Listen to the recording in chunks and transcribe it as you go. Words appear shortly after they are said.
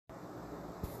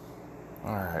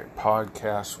Alright,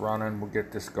 podcast running. We'll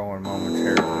get this going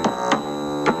momentarily.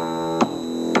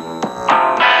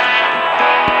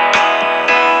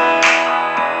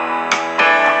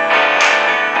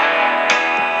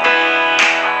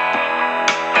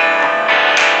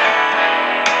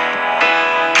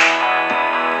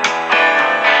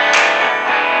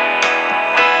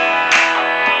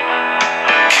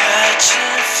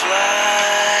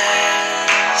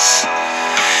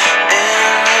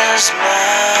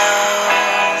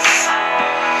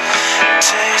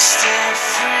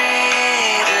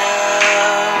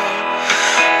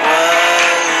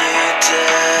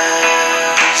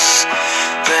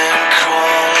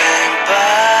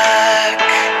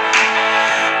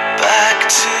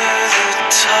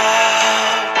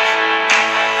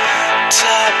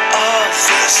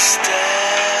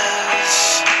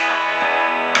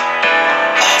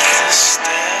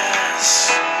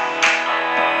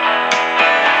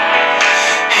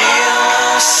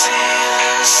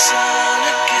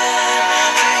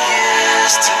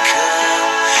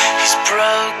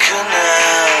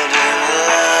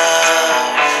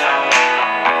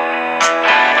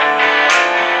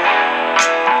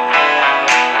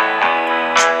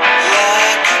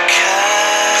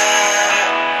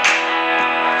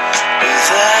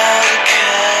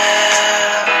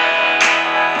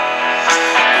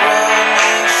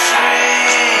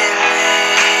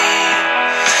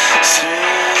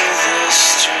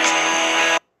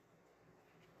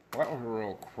 That was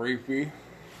real creepy.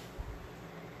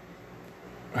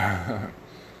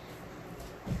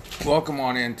 Welcome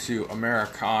on into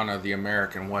Americana, the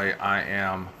American way. I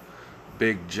am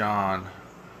Big John.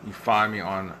 You find me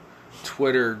on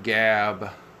Twitter, Gab,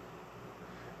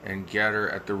 and Getter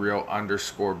at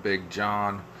 @the_real_Big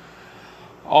John.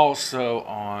 Also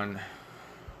on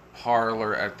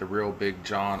Parler at @the_real Big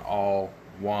John, all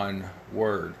one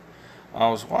word. I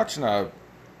was watching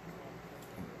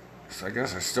I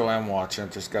guess I still am watching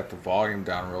it, just got the volume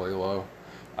down really low.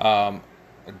 A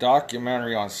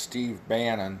documentary on Steve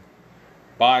Bannon,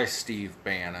 by Steve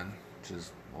Bannon, which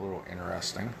is a little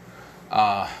interesting.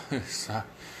 But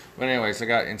anyways, I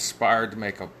got inspired to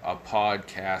make a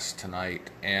podcast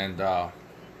tonight, and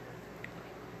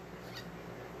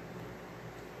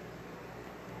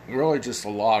really just a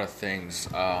lot of things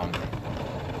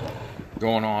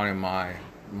going on in my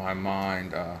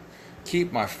mind.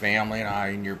 Keep my family and I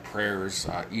in your prayers,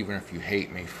 even if you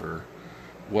hate me for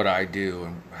what I do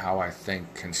and how I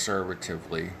think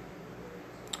conservatively.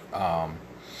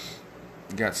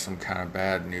 Got some kind of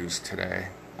bad news today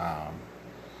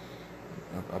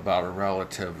about a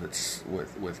relative that's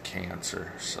with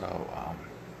cancer. So,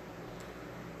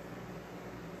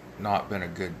 not been a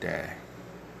good day.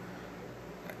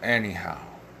 Anyhow,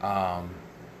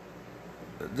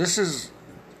 this is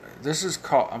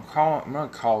called. I'm gonna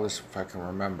call this, if I can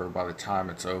remember by the time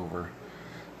it's over,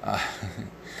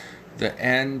 the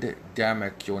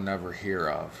endemic you'll never hear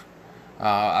of.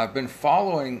 I've been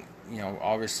following,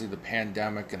 obviously the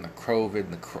pandemic and the COVID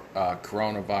and the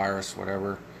coronavirus,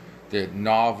 whatever, the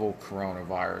novel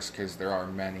coronavirus, because there are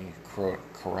many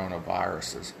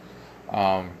coronaviruses.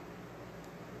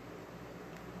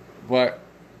 But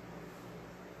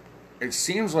it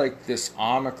seems like this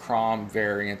Omicron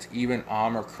variant, even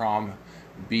Omicron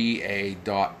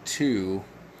BA.2,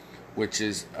 which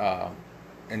is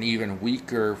an even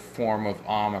weaker form of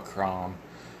Omicron,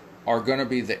 are going to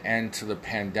be the end to the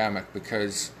pandemic,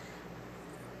 because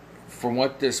from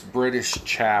what this British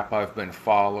chap I've been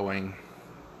following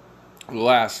the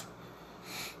last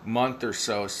month or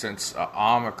so since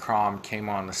Omicron came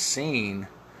on the scene,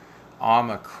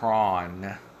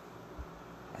 Omicron,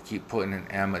 I keep putting an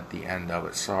M at the end of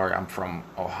it. Sorry, I'm from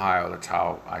Ohio. That's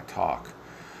how I talk.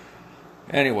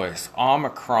 Anyways,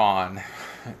 Omicron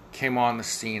came on the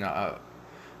scene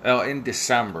in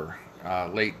December,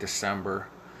 late December.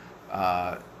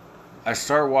 I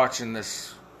started watching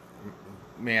this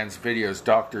man's videos,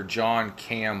 Dr. John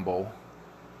Campbell.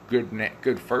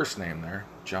 Good first name there,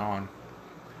 John.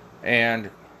 And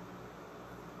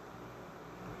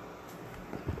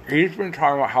he's been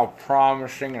talking about how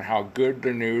promising and how good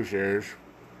the news is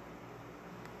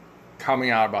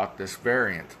coming out about this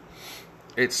variant.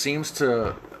 It seems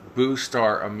to boost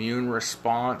our immune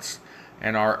response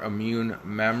and our immune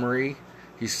memory.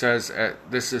 He says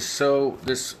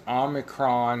this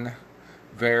Omicron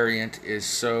variant is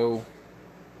so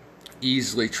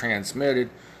easily transmitted,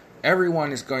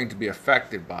 everyone is going to be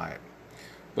affected by it.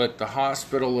 But the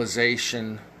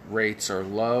hospitalization rates are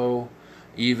low,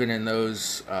 even in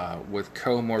those with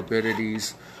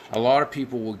comorbidities. A lot of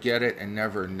people will get it and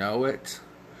never know it,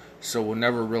 so we'll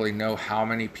never really know how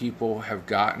many people have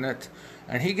gotten it.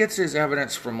 And he gets his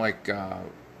evidence from like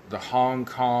the Hong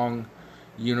Kong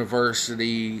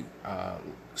University,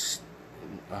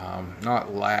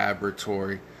 not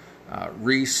laboratory,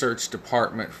 research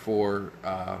department for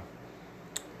not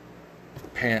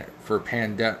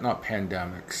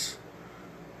pandemics,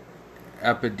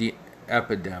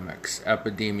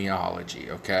 epidemiology.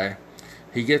 Okay,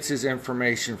 he gets his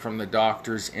information from the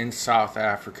doctors in South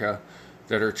Africa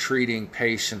that are treating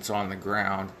patients on the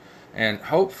ground, and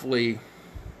hopefully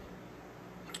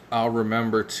I'll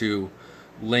remember to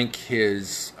link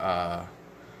his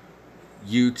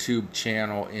YouTube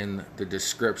channel in the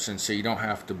description, so you don't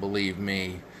have to believe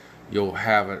me. You'll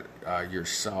have it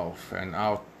yourself, and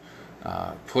I'll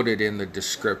put it in the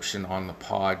description on the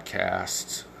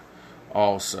podcast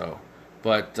also.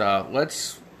 But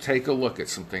let's take a look at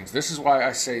some things. This is why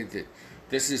I say that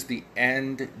this is the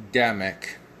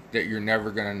endemic that you're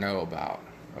never going to know about,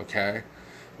 okay?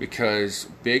 Because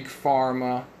Big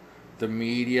Pharma, the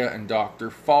media, and Dr.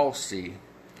 Fauci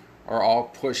are all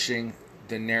pushing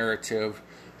the narrative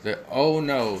that, oh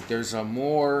no, there's a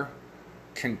more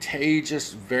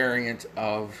contagious variant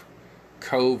of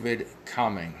COVID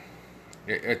coming.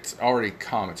 It's already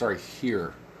come. It's already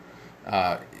here.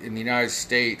 In the United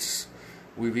States,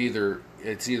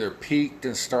 it's either peaked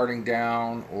and starting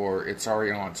down, or it's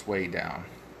already on its way down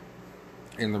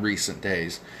in the recent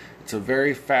days. It's a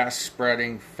very fast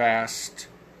spreading, fast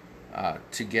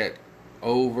to get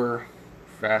over,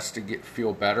 fast to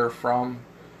feel better from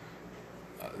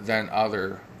than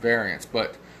other variants.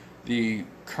 But the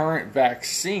current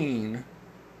vaccine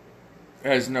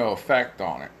has no effect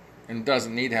on it, and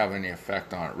doesn't need to have any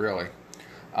effect on it, really.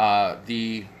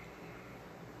 The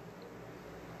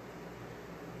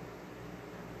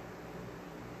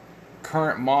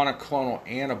current monoclonal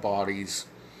antibodies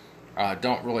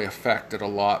don't really affect it a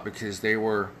lot, because they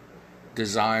were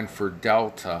designed for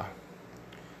Delta,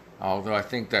 although I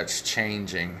think that's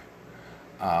changing.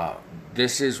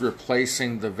 This is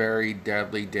replacing the very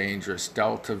deadly, dangerous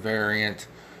Delta variant,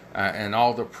 and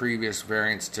all the previous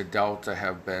variants to Delta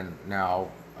have been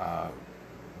now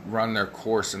run their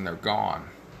course and they're gone.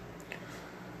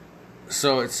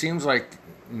 So it seems like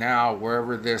now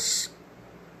wherever this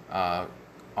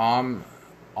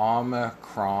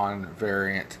Omicron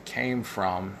variant came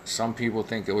from, some people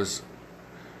think it was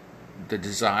the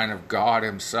design of God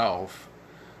himself,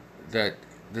 that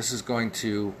this is going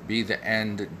to be the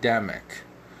endemic.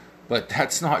 But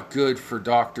that's not good for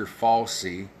Dr.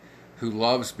 Fauci, who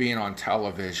loves being on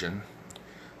television,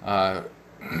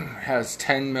 has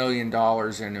 $10 million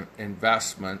in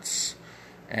investments,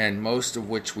 and most of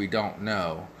which we don't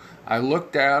know. I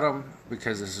looked at them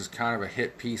because this is kind of a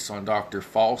hit piece on Dr.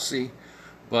 Fauci,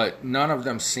 but none of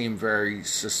them seemed very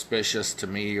suspicious to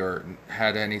me or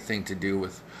had anything to do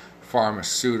with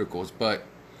pharmaceuticals. But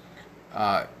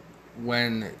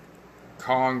when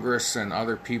Congress and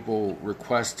other people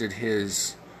requested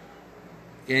his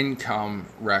income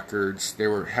records, they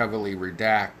were heavily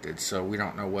redacted, so we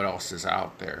don't know what else is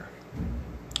out there.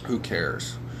 Who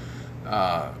cares?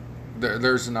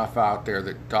 There's enough out there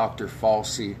that Dr.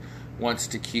 Fauci wants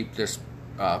to keep this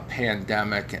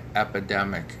pandemic,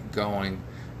 epidemic going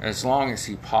as long as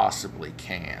he possibly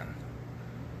can.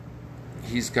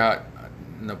 He's got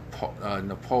a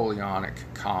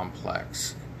Napoleonic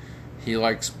complex. He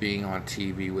likes being on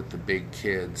TV with the big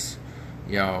kids.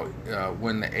 You know,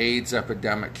 when the AIDS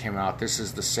epidemic came out, this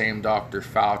is the same Dr.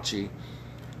 Fauci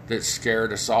that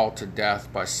scared us all to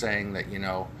death by saying that, you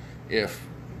know, if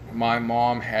my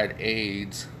mom had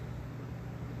AIDS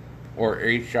or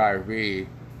HIV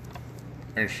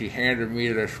and she handed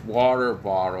me this water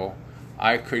bottle,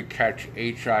 I could catch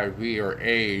HIV or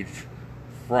AIDS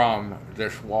from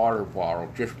this water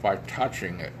bottle just by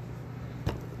touching it.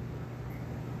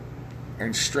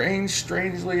 And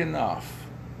strangely enough,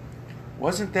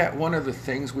 wasn't that one of the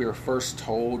things we were first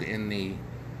told in the,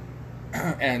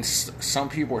 and some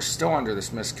people are still under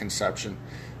this misconception,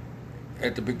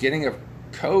 at the beginning of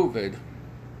COVID,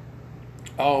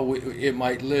 it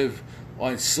might live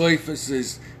on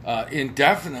surfaces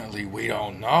indefinitely, we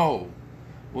don't know.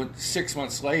 Well, 6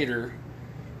 months later,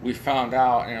 we found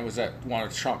out, and it was at one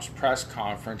of Trump's press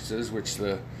conferences, which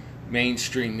the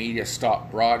mainstream media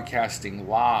stopped broadcasting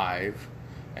live,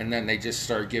 and then they just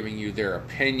started giving you their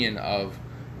opinion of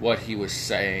what he was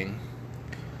saying.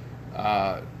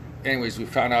 Anyways, we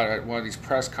found out at one of these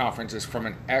press conferences from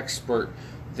an expert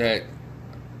that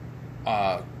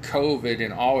COVID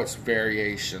in all its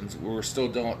variations, we were still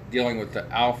dealing with the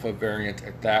alpha variant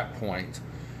at that point,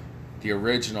 the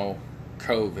original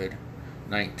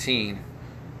COVID-19.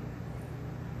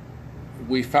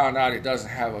 We found out it doesn't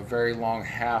have a very long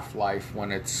half-life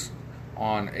when it's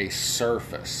on a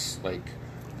surface, like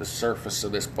the surface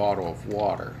of this bottle of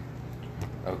water.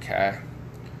 Okay?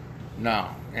 No.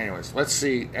 Anyways, let's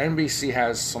see. NBC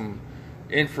has some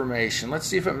information. Let's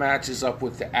see if it matches up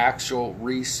with the actual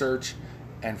research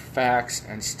and facts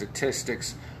and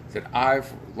statistics that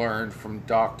I've learned from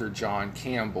Dr. John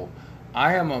Campbell.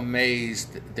 I am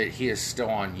amazed that he is still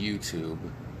on YouTube.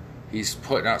 He's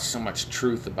putting out so much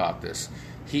truth about this.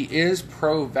 He is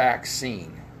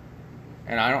pro-vaccine,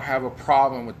 and I don't have a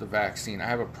problem with the vaccine. I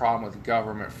have a problem with the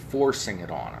government forcing it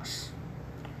on us.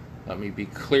 Let me be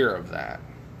clear of that.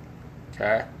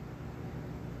 Okay?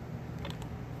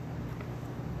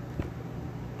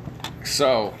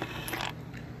 So,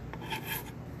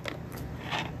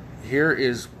 here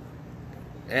is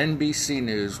NBC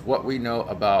News, what we know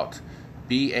about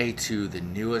BA2, the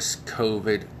newest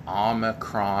COVID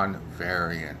Omicron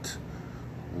variant.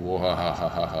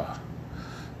 Whoa.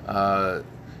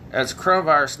 As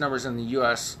coronavirus numbers in the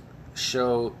U.S.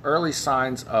 show early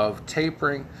signs of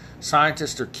tapering,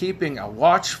 scientists are keeping a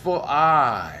watchful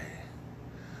eye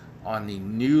on the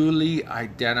newly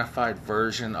identified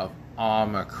version of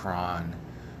Omicron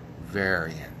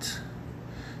variant,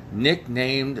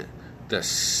 nicknamed the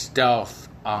stealth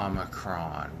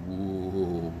Omicron.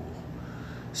 Ooh,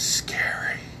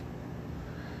 scary.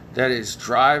 That is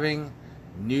driving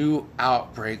new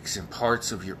outbreaks in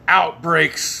parts of your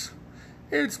outbreaks.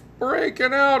 It's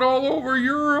breaking out all over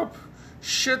Europe.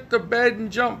 Shit the bed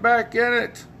and jump back in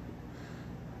it.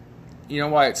 You know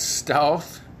why it's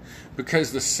stealth?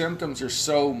 Because the symptoms are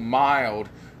so mild,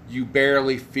 you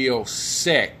barely feel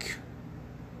sick.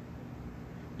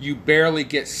 You barely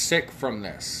get sick from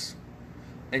this.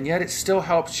 And yet it still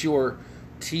helps your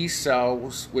T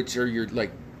cells, which are your,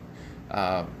 like,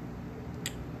 son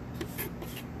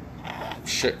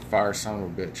of a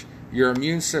bitch. Your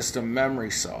immune system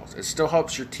memory cells. It still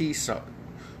helps your T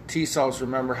cells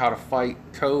remember how to fight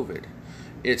COVID.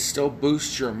 It still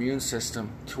boosts your immune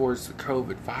system towards the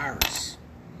COVID virus.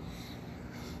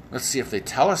 Let's see if they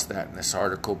tell us that in this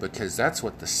article, because that's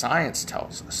what the science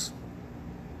tells us.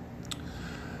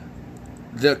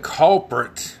 The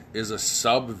culprit is a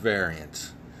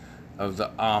subvariant of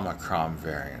the Omicron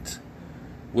variant,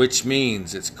 which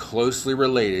means it's closely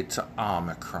related to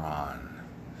Omicron,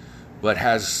 but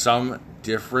has some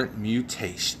different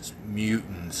mutations.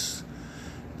 Mutants.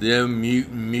 Them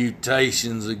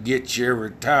mutations will get you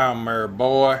every time, there,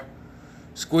 boy.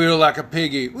 Squeal like a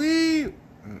piggy. Wee!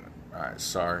 Alright,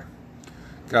 sorry.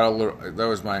 Got a little. That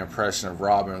was my impression of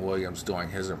Robin Williams doing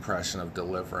his impression of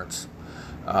Deliverance.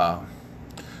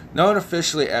 Known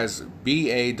officially as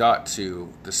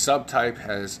BA.2, the subtype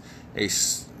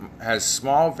has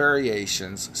small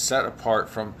variations set apart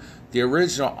from the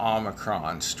original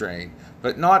Omicron strain,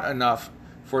 but not enough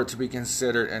for it to be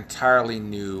considered entirely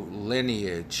new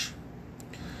lineage.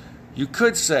 You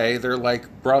could say they're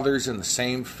like brothers in the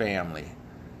same family.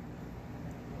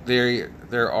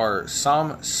 There are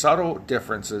some subtle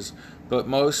differences, but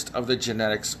most of the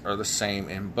genetics are the same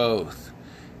in both.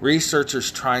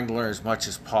 Researchers trying to learn as much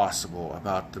as possible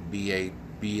about the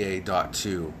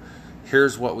BA.2.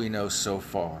 Here's what we know so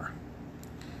far.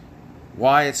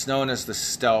 Why it's known as the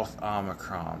stealth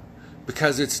Omicron.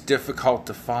 Because it's difficult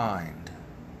to find.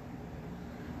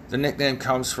 The nickname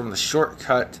comes from the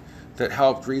shortcut that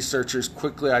helped researchers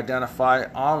quickly identify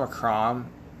Omicron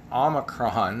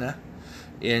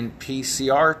in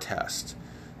PCR tests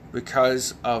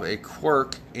because of a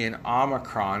quirk in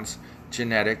Omicron's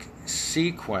genetic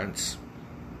sequence.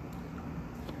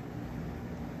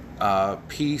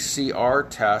 PCR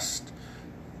test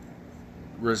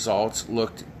results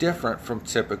looked different from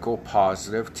typical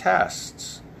positive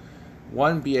tests.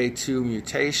 One BA2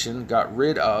 mutation got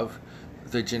rid of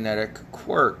the genetic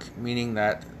quirk, meaning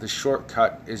that the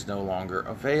shortcut is no longer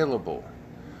available.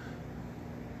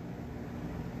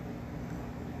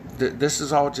 This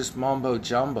is all just mumbo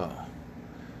jumbo.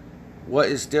 What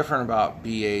is different about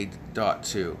BA.2?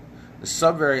 The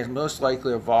subvariant most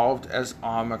likely evolved as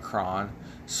Omicron,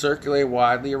 circulated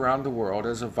widely around the world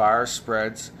as a virus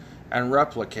spreads and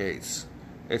replicates.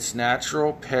 It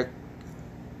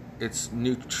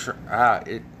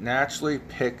naturally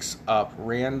picks up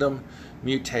random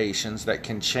mutations that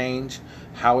can change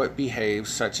how it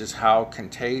behaves, such as how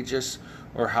contagious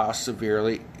or how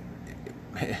severely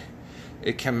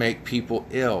it can make people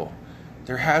ill.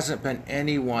 There hasn't been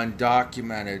anyone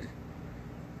documented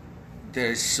that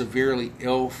is severely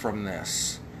ill from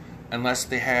this, unless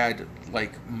they had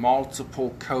like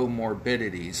multiple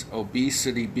comorbidities,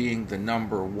 obesity being the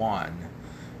number one,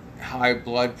 high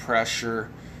blood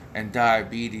pressure and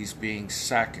diabetes being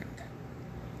second.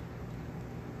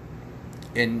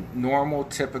 In normal,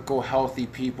 typical, healthy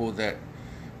people that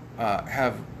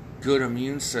have good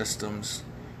immune systems,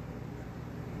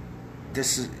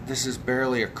 this is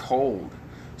barely a cold.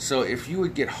 So if you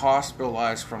would get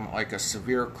hospitalized from like a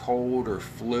severe cold or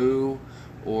flu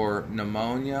or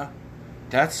pneumonia,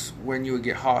 that's when you would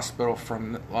get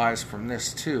hospitalized from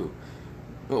this too.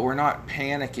 But we're not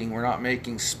panicking. We're not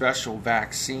making special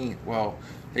vaccine. Well,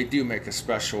 they do make a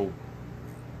special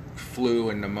flu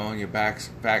and pneumonia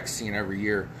vaccine every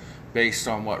year based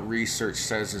on what research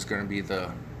says is going to be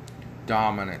the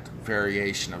dominant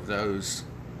variation of those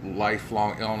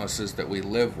lifelong illnesses that we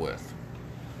live with.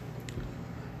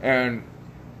 And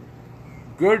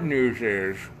good news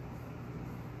is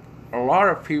a lot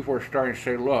of people are starting to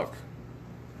say, look,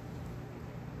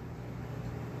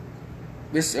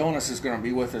 this illness is going to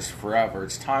be with us forever.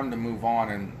 It's time to move on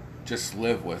and just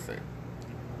live with it.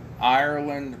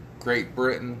 Ireland, Great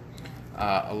Britain,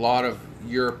 a lot of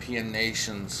European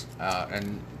nations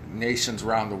and nations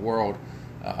around the world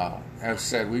have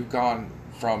said we've gone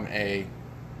from a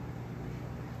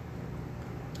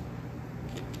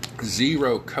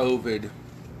zero COVID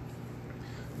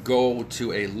goal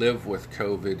to a live with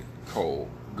COVID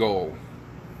goal.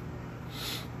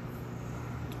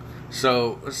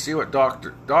 So let's see what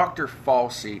Dr.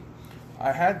 Fauci,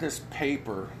 I had this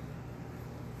paper,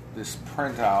 this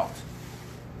printout.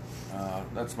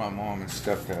 That's my mom and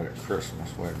stepdad at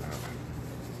Christmas. Wait a minute.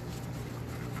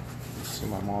 Let's see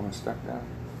my mom and stepdad.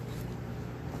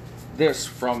 This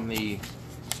from the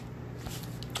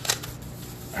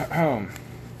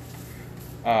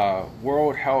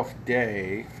World Health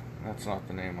Day. That's not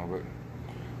the name of it.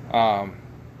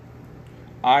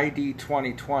 ID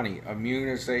 2020,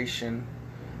 Immunization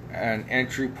and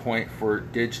Entry Point for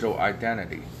Digital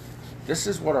Identity. This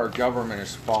is what our government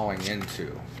is falling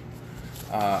into.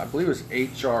 I believe it was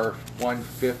HR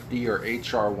 150 or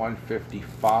HR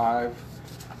 155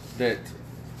 that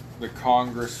the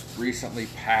Congress recently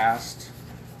passed.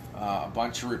 A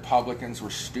bunch of Republicans were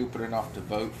stupid enough to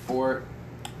vote for it.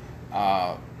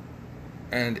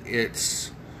 And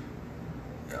it's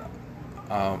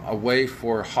a way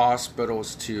for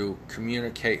hospitals to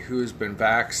communicate who's been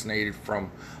vaccinated from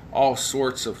all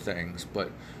sorts of things, but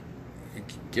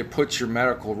it puts your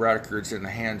medical records in the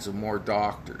hands of more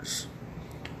doctors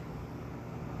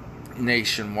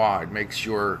nationwide, makes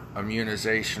your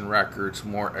immunization records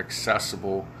more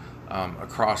accessible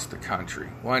across the country.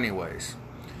 Well, anyways,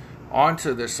 on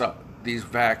to these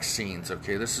vaccines.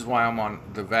 Okay, this is why I'm on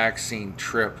the vaccine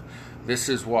trip. This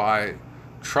is why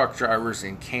truck drivers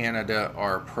in Canada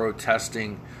are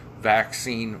protesting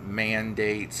vaccine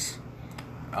mandates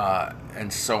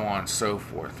and so on and so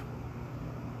forth.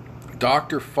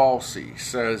 Dr. Fauci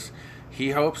says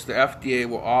he hopes the FDA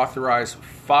will authorize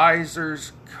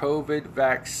Pfizer's COVID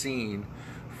vaccine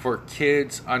for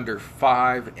kids under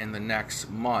 5 in the next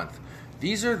month.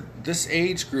 This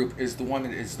age group is the one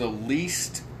that is the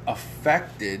least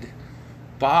affected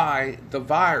by the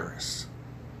virus.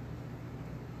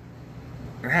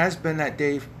 It has been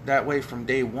that way from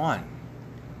day one.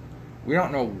 We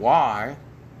don't know why.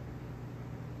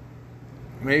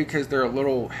 Maybe because they're a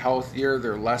little healthier,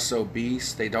 they're less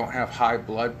obese, they don't have high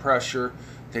blood pressure,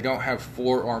 they don't have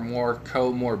 4 or more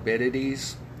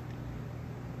comorbidities.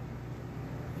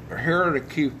 Here are the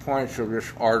key points of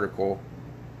this article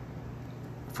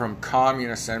from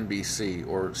Communist NBC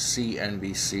or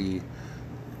CNBC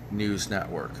News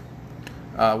Network.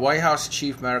 White House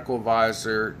Chief Medical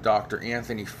Advisor Dr.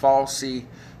 Anthony Fauci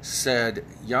said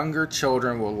younger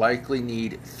children will likely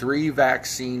need 3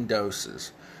 vaccine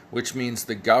doses, which means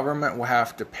the government will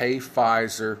have to pay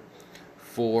Pfizer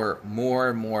for more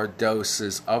and more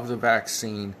doses of the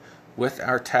vaccine with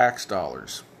our tax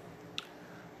dollars.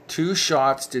 2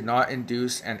 shots did not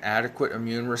induce an adequate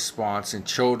immune response in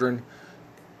children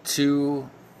 2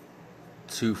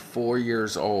 to 4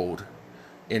 years old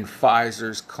in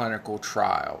Pfizer's clinical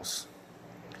trials.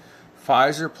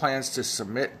 Pfizer plans to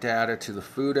submit data to the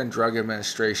Food and Drug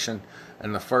Administration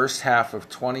in the first half of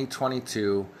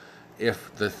 2022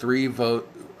 if the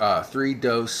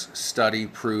 3-dose study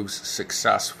proves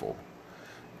successful.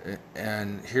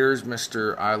 And here's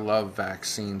Mr. I Love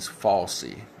Vaccines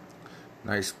Fauci.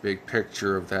 Nice big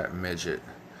picture of that midget.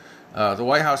 The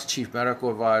White House Chief Medical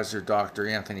Advisor Dr.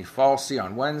 Anthony Fauci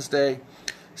on Wednesday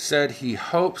said he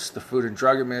hopes the Food and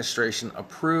Drug Administration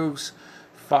approves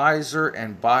Pfizer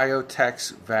and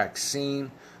BioNTech's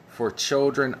vaccine for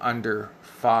children under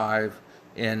 5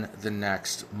 in the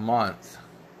next month.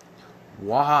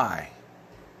 Why?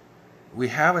 We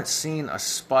haven't seen a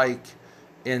spike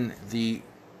in the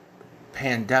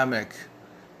pandemic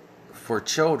for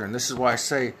children. This is why I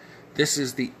say this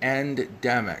is the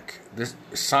endemic. this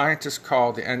scientists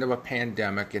call the end of a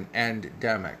pandemic an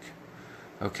endemic.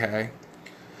 Okay?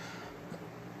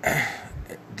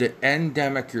 The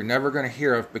endemic you're never going to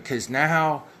hear of, because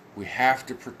now we have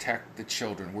to protect the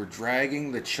children. We're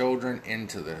dragging the children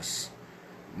into this.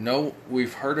 No,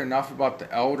 we've heard enough about the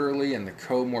elderly and the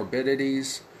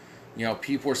comorbidities. You know,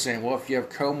 people are saying, well, if you have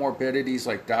comorbidities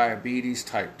like diabetes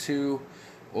type 2,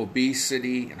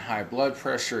 obesity, and high blood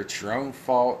pressure, it's your own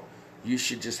fault. You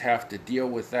should just have to deal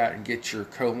with that and get your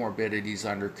comorbidities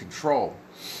under control.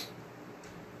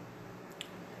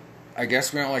 I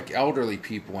guess we don't like elderly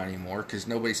people anymore because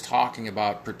nobody's talking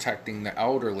about protecting the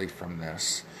elderly from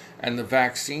this. And the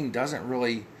vaccine doesn't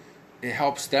really, it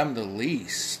helps them the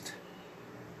least.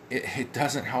 It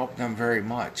doesn't help them very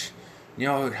much. You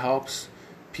know, it helps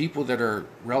people that are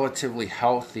relatively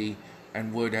healthy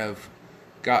and would have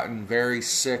gotten very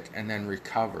sick and then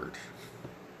recovered.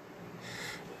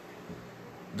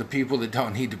 The people that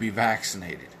don't need to be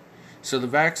vaccinated. So the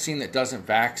vaccine that doesn't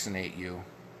vaccinate you,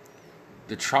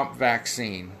 the Trump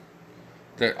vaccine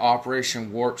that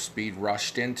Operation Warp Speed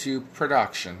rushed into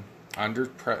production under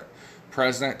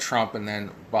President Trump, and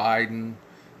then Biden,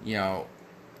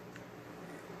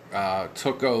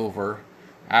 took over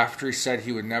after he said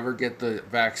he would never get the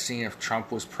vaccine if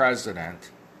Trump was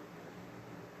president.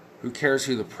 Who cares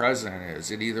who the president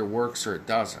is? It either works or it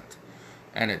doesn't.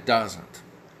 And it doesn't.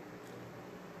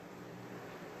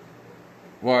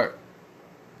 Well,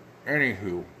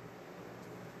 anywho,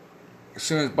 as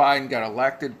soon as Biden got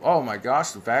elected, oh my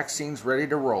gosh, the vaccine's ready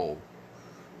to roll.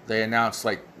 They announced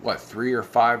 3 or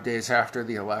 5 days after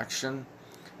the election,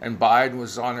 and Biden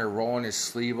was on there rolling his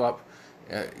sleeve up,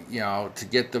 to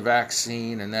get the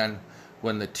vaccine. And then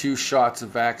when the 2 shots of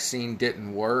vaccine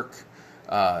didn't work,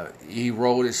 he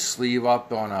rolled his sleeve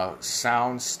up on a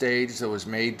sound stage that was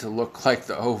made to look like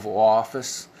the Oval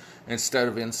Office instead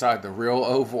of inside the real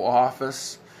Oval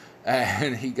Office,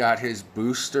 and he got his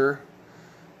booster.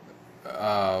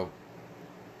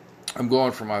 I'm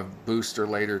going for my booster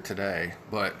later today,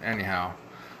 but anyhow,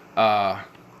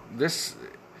 this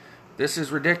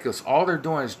is ridiculous. All they're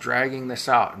doing is dragging this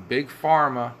out. Big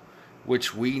Pharma,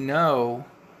 which we know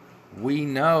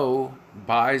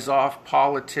buys off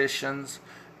politicians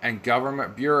and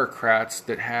government bureaucrats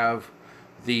that have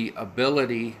the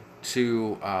ability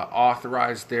to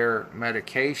authorize their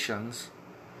medications,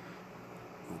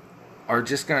 are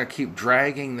just going to keep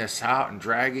dragging this out and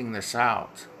dragging this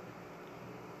out.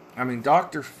 I mean,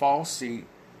 Dr. Fauci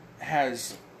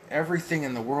has everything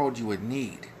in the world you would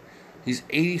need. He's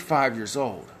 85 years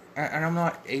old. And I'm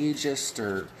not ageist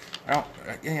or... I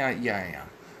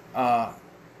am.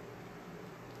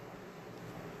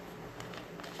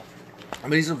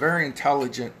 He's a very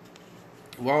intelligent,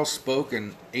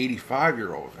 well-spoken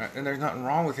 85-year-old. And there's nothing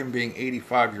wrong with him being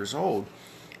 85 years old.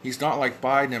 He's not like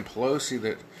Biden and Pelosi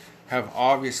that have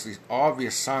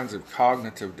obvious signs of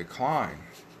cognitive decline.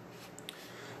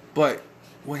 But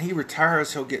when he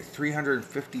retires, he'll get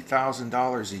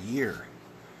 $350,000 a year.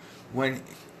 When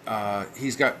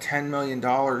he's got $10 million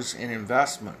in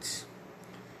investments.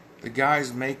 The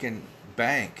guy's making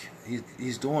bank.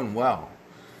 He's doing well.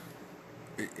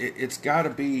 It's got to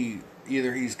be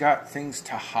either he's got things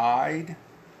to hide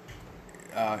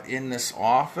in this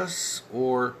office,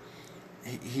 or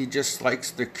he just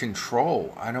likes the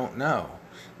control. I don't know.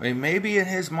 I mean, maybe in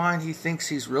his mind he thinks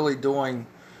he's really doing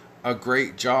a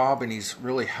great job and he's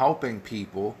really helping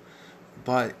people,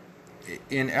 but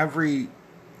in every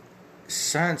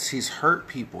sense he's hurt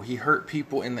people. He hurt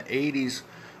people in the 80s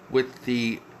with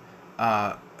the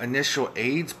initial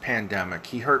AIDS pandemic.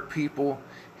 He hurt people.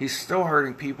 He's still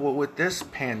hurting people with this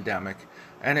pandemic,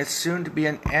 and it's soon to be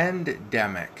an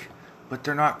endemic, but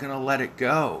they're not going to let it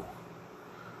go.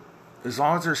 As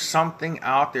long as there's something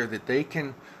out there that they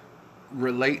can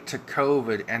relate to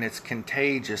COVID and it's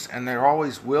contagious, and there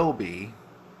always will be,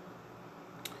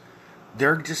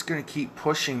 they're just going to keep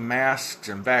pushing masks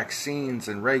and vaccines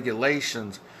and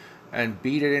regulations and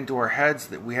beat it into our heads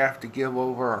that we have to give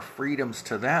over our freedoms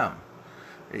to them.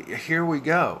 Here we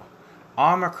go.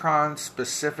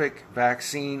 Omicron-specific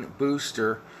vaccine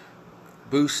boosters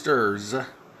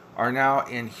are now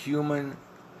in humans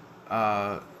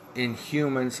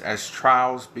as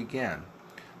trials begin.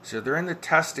 So they're in the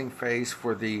testing phase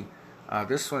for the,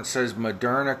 this one says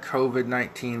Moderna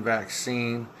COVID-19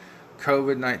 vaccine,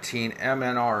 COVID-19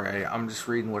 mRNA. I'm just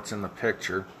reading what's in the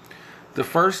picture. The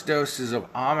first doses of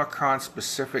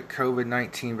Omicron-specific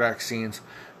COVID-19 vaccines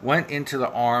went into the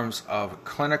arms of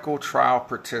clinical trial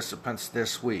participants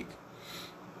this week.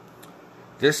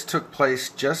 This took place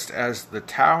just as the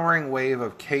towering wave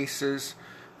of cases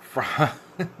from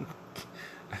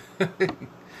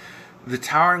The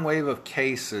towering wave of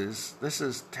cases, this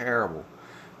is terrible.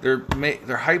 They're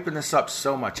hyping this up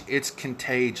so much. It's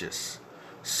contagious.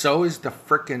 So is the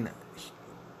frickin'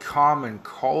 common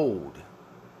cold.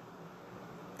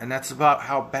 And that's about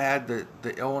how bad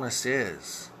the illness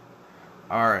is.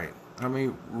 Alright, let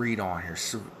me read on here.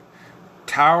 So,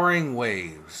 towering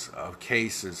waves of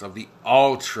cases of the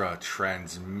ultra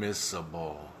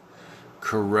transmissible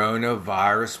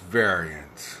coronavirus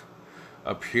variant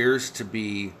appears to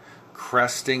be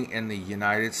cresting in the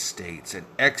United States, and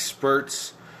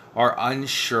experts are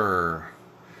unsure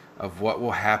of what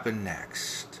will happen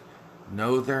next.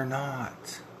 No, they're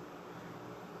not.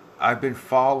 I've been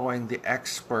following the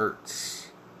experts,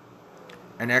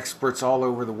 and experts all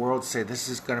over the world say this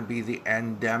is going to be the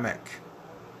endemic.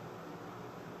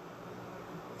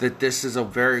 That this is a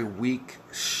very weak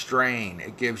strain.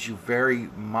 It gives you very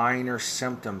minor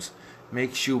symptoms,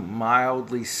 makes you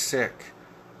mildly sick.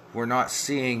 We're not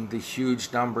seeing the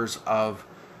huge numbers of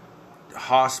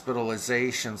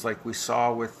hospitalizations like we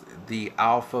saw with the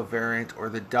Alpha variant or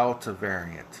the Delta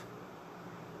variant.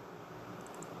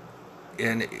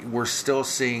 And we're still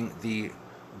seeing the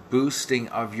boosting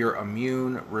of your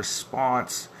immune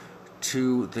response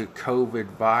to the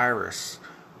COVID virus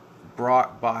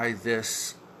brought by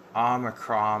this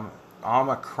Omicron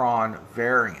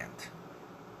variant.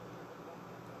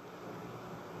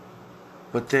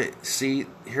 But see,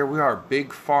 here we are, big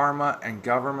pharma and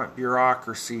government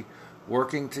bureaucracy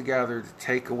working together to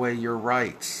take away your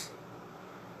rights.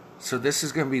 So this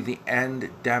is going to be the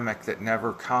endemic that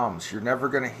never comes. You're never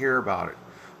going to hear about it.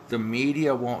 The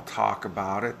media won't talk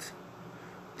about it.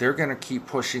 They're going to keep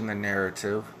pushing the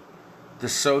narrative. The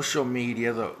social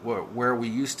media, where we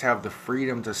used to have the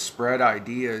freedom to spread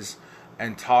ideas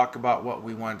and talk about what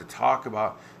we wanted to talk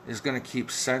about, is going to keep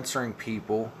censoring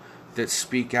people that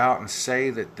speak out and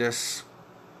say that this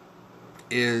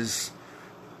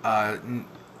is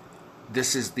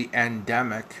the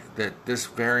endemic, that this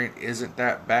variant isn't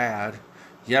that bad.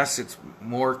 Yes, it's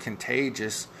more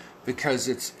contagious because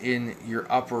it's in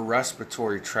your upper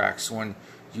respiratory tract. So when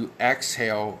you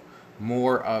exhale,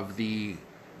 more of the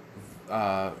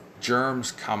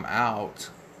germs come out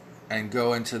and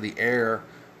go into the air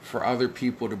for other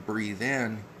people to breathe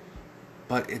in.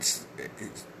 But it's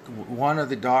one of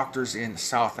the doctors in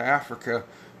South Africa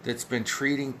that's been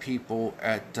treating people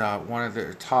at one of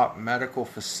their top medical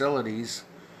facilities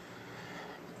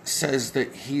says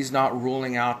that he's not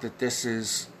ruling out that this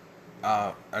is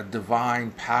a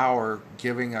divine power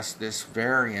giving us this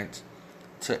variant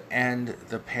to end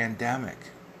the pandemic,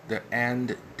 the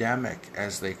endemic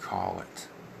as they call it.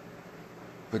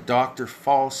 But Dr.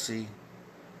 Fauci,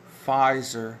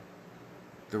 Pfizer,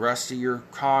 the rest of your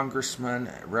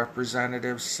congressmen,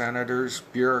 representatives, senators,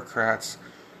 bureaucrats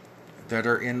that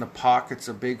are in the pockets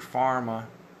of big pharma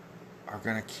are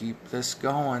going to keep this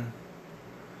going.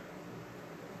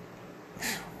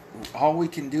 All we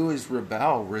can do is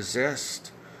rebel,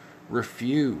 resist,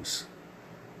 refuse.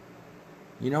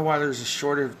 You know why there's a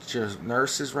shortage of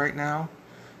nurses right now?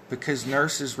 Because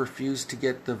nurses refuse to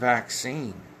get the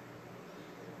vaccine.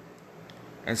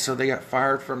 And so they got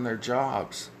fired from their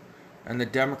jobs. And the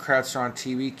Democrats are on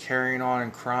TV carrying on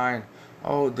and crying,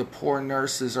 oh, the poor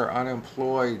nurses are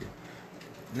unemployed.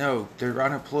 No, they're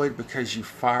unemployed because you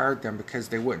fired them because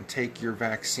they wouldn't take your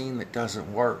vaccine that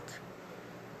doesn't work.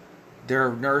 There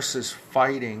are nurses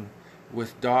fighting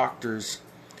with doctors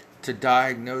to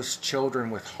diagnose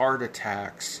children with heart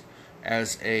attacks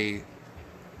as a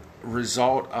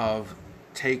result of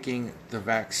taking the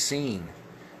vaccine.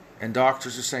 And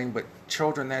doctors are saying, but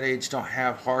children that age don't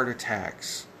have heart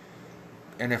attacks.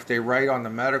 And if they write on the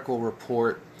medical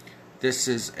report, this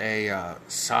is a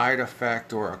side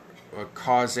effect or a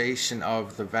causation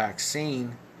of the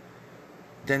vaccine,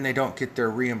 then they don't get their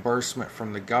reimbursement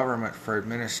from the government for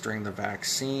administering the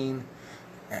vaccine.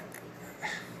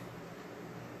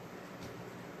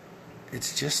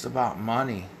 It's just about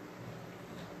money.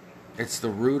 It's the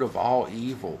root of all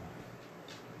evil.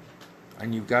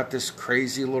 And you've got this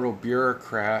crazy little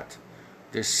bureaucrat,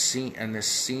 this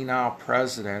senile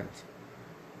president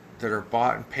that are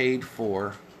bought and paid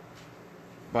for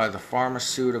by the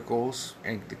pharmaceuticals,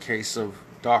 in the case of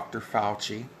Dr.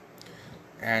 Fauci,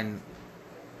 and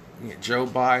Joe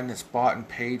Biden is bought and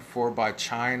paid for by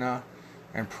China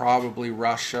and probably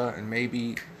Russia and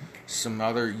maybe some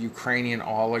other Ukrainian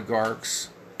oligarchs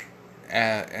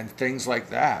and things like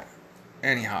that.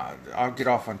 Anyhow, I'll get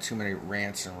off on too many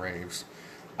rants and raves.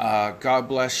 God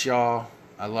bless y'all.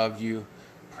 I love you.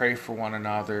 Pray for one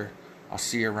another. I'll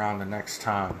see you around the next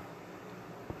time.